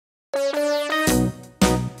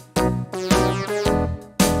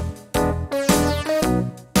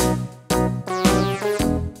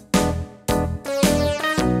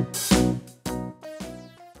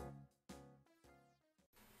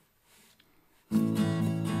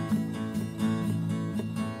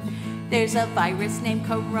There's a virus named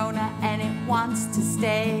Corona and it wants to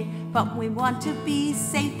stay, but we want to be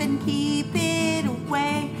safe and keep it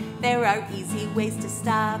away. There are easy ways to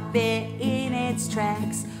stop it in its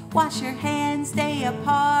tracks. Wash your hands, stay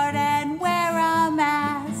apart, and wear a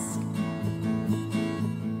mask.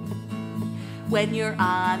 When you're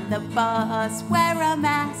on the bus, wear a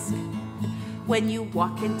mask. When you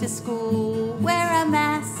walk into school, wear a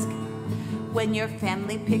mask. When your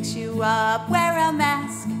family picks you up, wear a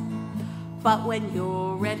mask. But when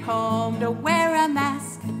you're at home, don't wear a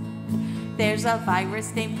mask. There's a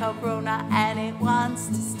virus named Corona and it wants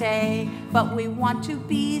to stay, but we want to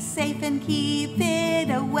be safe and keep it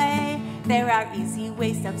away. There are easy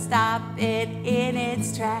ways to stop it in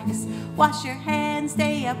its tracks. Wash your hands,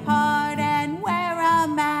 stay apart, and wear a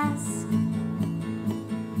mask.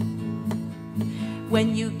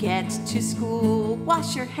 When you get to school,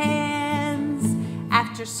 wash your hands.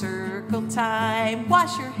 After circle time,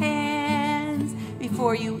 wash your hands.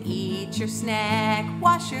 Before you eat your snack,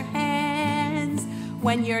 wash your hands.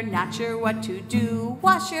 When you're not sure what to do,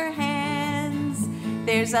 wash your hands.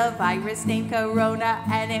 There's a virus named Corona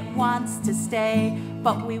and it wants to stay,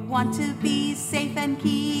 but we want to be safe and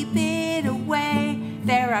keep it away.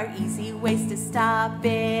 There are easy ways to stop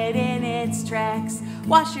it in its tracks.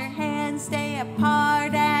 Wash your hands, stay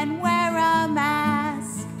apart, and wear a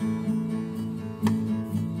mask.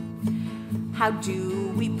 How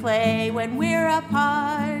do we play when we're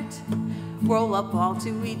apart? Roll a ball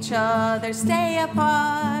to each other, stay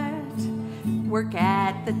apart. Work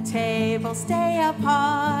at the table, stay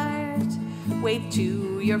apart. Wave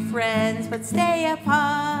to your friends, but stay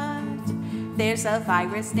apart. There's a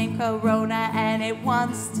virus named Corona and it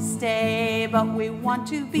wants to stay, but we want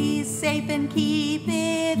to be safe and keep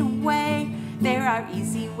it away. There are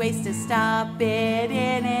easy ways to stop it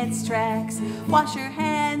in its tracks. Wash your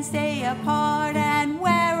hands, stay apart, and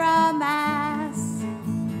wear a mask.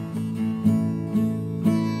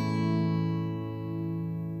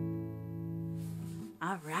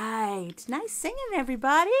 All right, nice singing,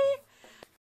 everybody.